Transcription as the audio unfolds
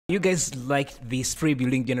You guys liked this free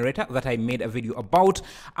building generator that I made a video about,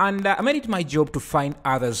 and I made it my job to find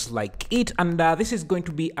others like it, and this is going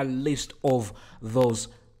to be a list of those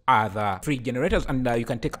other free generators, and you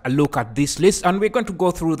can take a look at this list, and we're going to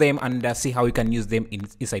go through them and see how you can use them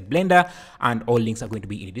inside Blender, and all links are going to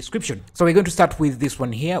be in the description. So we're going to start with this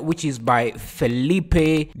one here, which is by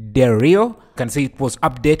Felipe Del Rio. You can see it was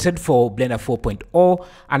updated for Blender 4.0,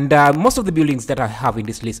 and most of the buildings that I have in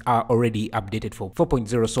this list are already updated for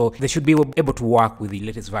 4.0, so they should be able to work with the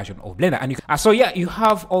latest version of Blender. And so yeah, you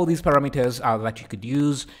have all these parameters that you could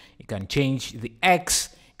use. You can change the X,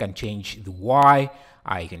 you can change the Y,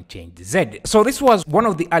 I can change the Z. So this was one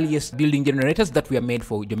of the earliest building generators that were made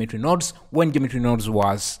for geometry nodes when geometry nodes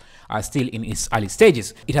was still in its early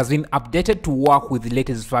stages. It has been updated to work with the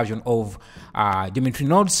latest version of geometry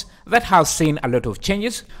nodes that has seen a lot of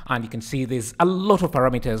changes, and you can see there's a lot of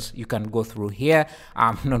parameters you can go through here.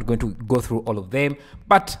 I'm not going to go through all of them,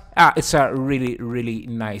 but it's a really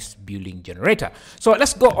nice building generator. So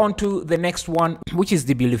let's go on to the next one, which is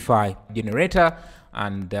the Buildify Generator,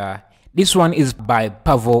 and this one is by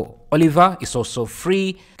Pavo Oliver. It's also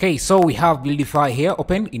free. Okay, so we have Buildify here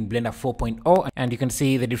open in Blender 4.0, and you can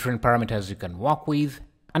see the different parameters you can work with.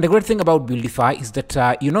 And the great thing about Buildify is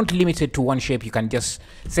that you're not limited to one shape. You can just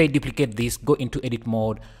say duplicate this, go into edit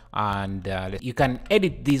mode, and you can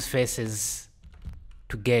edit these faces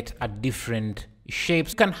to get a different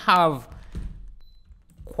shapes. You can have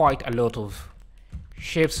quite a lot of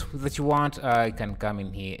shapes that you want. You can come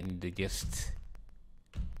in here and just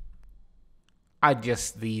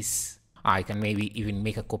adjust these. I can maybe even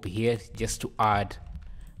make a copy here just to add.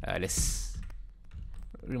 Let's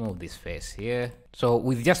remove this face here. So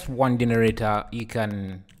with just one generator, you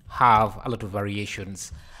can have a lot of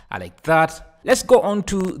variations like that. Let's go on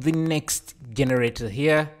to the next generator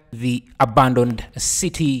here, the Abandoned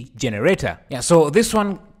City Generator. Yeah, so this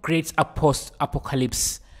one creates a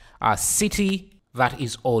post-apocalypse city that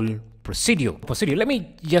is all procedural. Let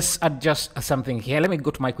me just adjust something here. Let me go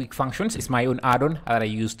to my quick functions. It's my own add-on that I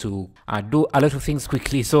use to do a lot of things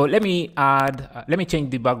quickly. So let me change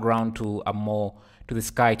the background to to the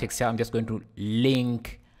sky texture. I'm just going to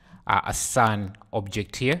link a sun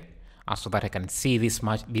object here so that I can see this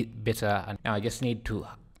much better. And now I just need to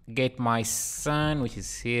get my sun, which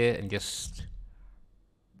is here, and just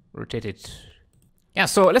rotate it. Yeah,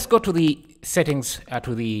 so let's go to the settings,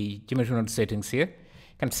 to the geometry node settings here.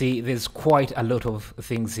 You can see there's quite a lot of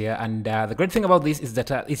things here, and the great thing about this is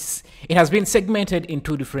that it has been segmented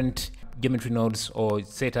into different geometry nodes or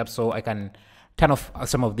setups, so I can turn off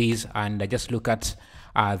some of these and just look at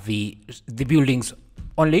the buildings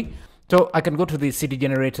only. So I can go to the city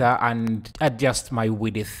generator and adjust my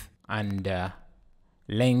width and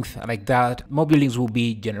length like that. More buildings will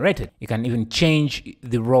be generated. You can even change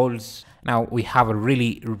the roles. Now we have a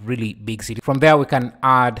really big city. From there we can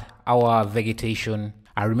add our vegetation.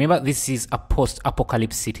 Remember, this is a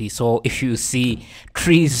post-apocalypse city, so if you see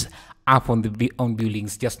trees up on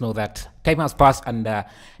buildings, just know that time has passed and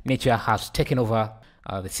nature has taken over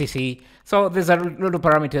the city. So there's a lot of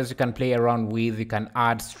parameters you can play around with. You can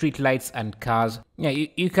add street lights and cars. Yeah,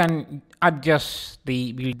 you can adjust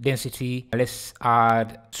the build density. Let's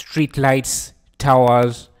add street lights,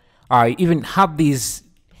 towers. Even have these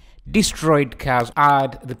destroyed cars.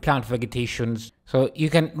 Add the plant vegetations. So you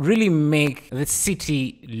can really make the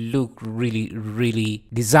city look really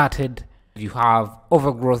deserted. You have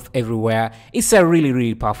overgrowth everywhere. It's a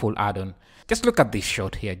really powerful add-on. Just look at this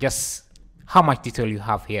shot here. Just how much detail you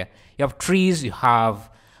have here. You have trees, you have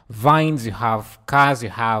vines, you have cars, you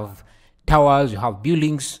have towers, you have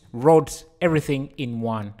buildings, roads, everything in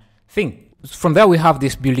one thing. From there we have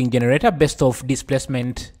this building generator based off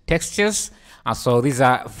displacement textures. So these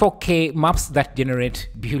are 4K maps that generate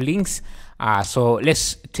buildings. So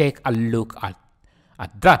let's take a look at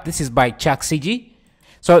that. This is by Chuck CG.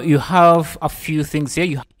 So you have a few things here.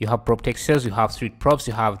 You have prop textures, you have street props,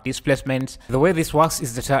 you have displacements. The way this works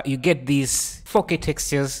is that you get these 4K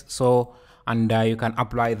textures, and you can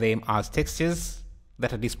apply them as textures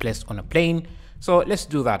that are displaced on a plane. So let's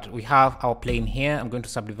do that. We have our plane here. I'm going to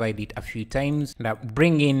subdivide it a few times and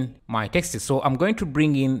bring in my textures. So I'm going to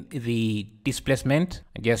bring in the displacement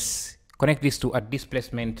and just connect this to a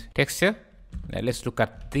displacement texture. Now let's look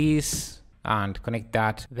at this and connect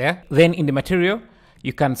that there. Then in the material,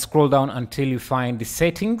 you can scroll down until you find the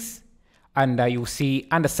settings, and you see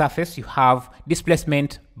under surface you have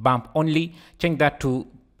displacement bump only. Change that to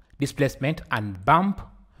displacement and bump,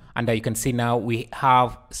 and you can see now we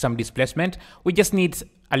have some displacement. We just need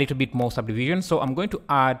a little bit more subdivision, so I'm going to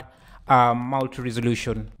add a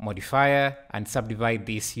multi-resolution modifier and subdivide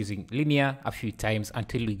this using linear a few times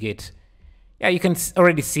until we get Yeah, you can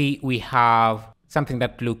already see we have something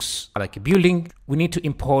that looks like a building. We need to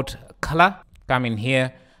import color. Come in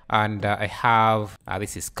here, and I have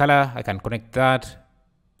this is color. I can connect that,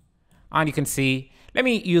 and you can see. Let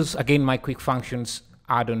me use again my quick functions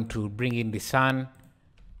add-on to bring in the sun,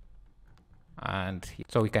 and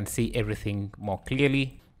so we can see everything more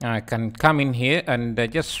clearly. I can come in here and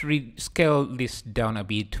just scale this down a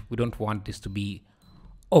bit. We don't want this to be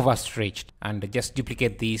overstretched, and just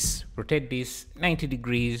duplicate this, rotate this 90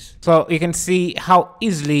 degrees. So you can see how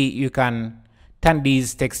easily you can turn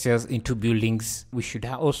these textures into buildings. We should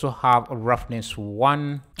also have a roughness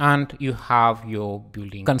 1, and you have your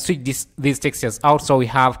building. You can switch these textures out. So we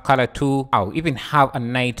have color 2. I'll even have a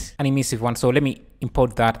night, an emissive one. So let me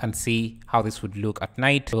import that and see how this would look at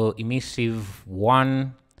night. So emissive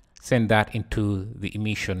 1, send that into the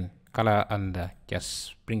emission color, and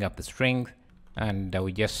just bring up the strength. And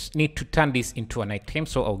we just need to turn this into a nighttime.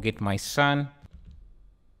 So I'll get my sun.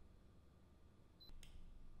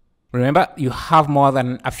 Remember, you have more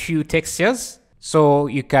than a few textures, so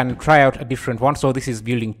you can try out a different one. So this is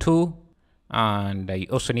building 2, and you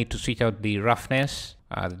also need to switch out the roughness.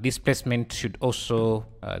 The displacement should also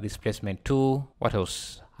displacement 2. What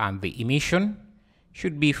else? And the emission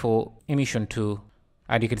should be for emission 2.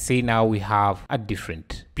 And you can see now we have a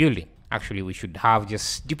different building. Actually, we should have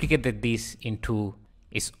just duplicated this into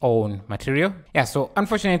its own material. Yeah, so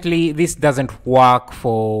unfortunately this doesn't work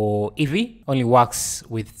for Eevee, only works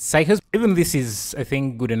with cycles. Even this is, I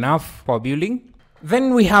think, good enough for building.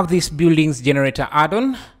 Then we have this buildings generator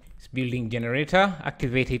add-on. It's building generator,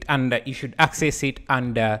 activate it, and you should access it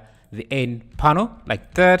under the end panel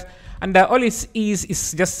like that. And all it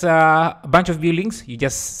is just a bunch of buildings. You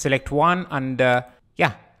just select one, and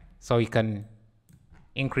yeah, so you can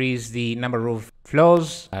increase the number of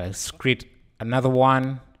floors. Let's create another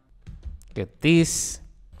one. Get this.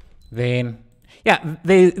 Then yeah,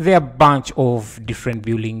 there are a bunch of different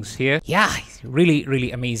buildings here. Yeah, it's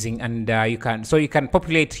really amazing. And you can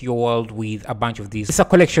populate your world with a bunch of these. It's a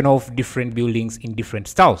collection of different buildings in different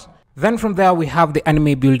styles. Then from there we have the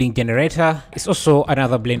anime building generator. It's also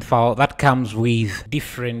another blend file that comes with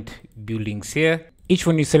different buildings here. Each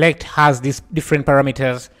one you select has these different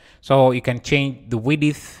parameters. So you can change the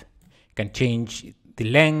width, you can change the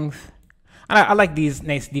length. And I like these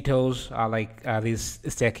nice details. I like these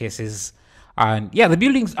staircases. And yeah, the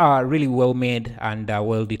buildings are really well made and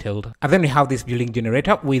well detailed. And then we have this building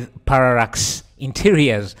generator with Parallax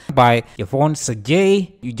interiors by Yvonne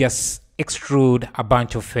Sajay. You just extrude a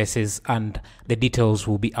bunch of faces and the details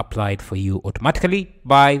will be applied for you automatically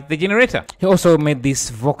by the generator. He also made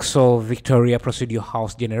this Vauxhall Victoria Presidio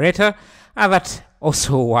House generator, and that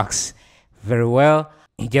also works very well.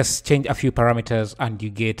 You just change a few parameters and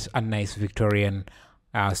you get a nice Victorian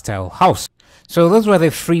style house. So those were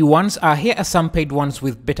the free ones. Here are some paid ones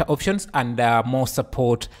with better options and more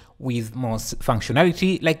support with more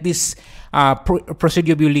functionality, like this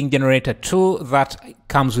Presidio Building Generator 2 that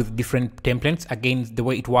comes with different templates. Again, the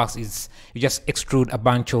way it works is you just extrude a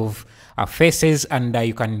bunch of faces, and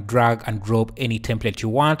you can drag and drop any template you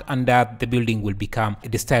want, and the building will become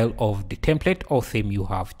the style of the template or theme you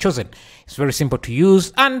have chosen. It's very simple to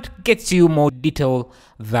use and gets you more detail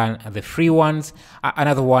than the free ones.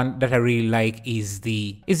 Another one that I really like is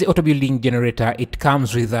the Auto Building Generator. It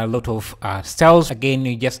comes with a lot of styles. Again,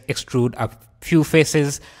 you just extrude a few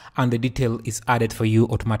faces and the detail is added for you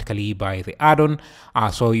automatically by the add-on.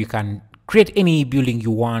 So you can create any building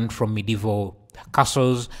you want, from medieval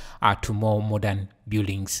castles to more modern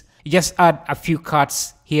buildings. You just add a few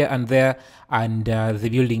cuts here and there, and the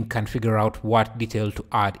building can figure out what detail to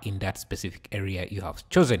add in that specific area you have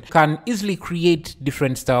chosen. You can easily create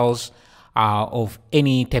different styles of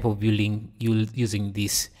any type of building using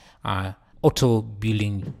this Auto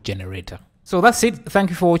Building Generator. So that's it. Thank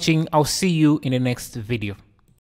you for watching. I'll see you in the next video.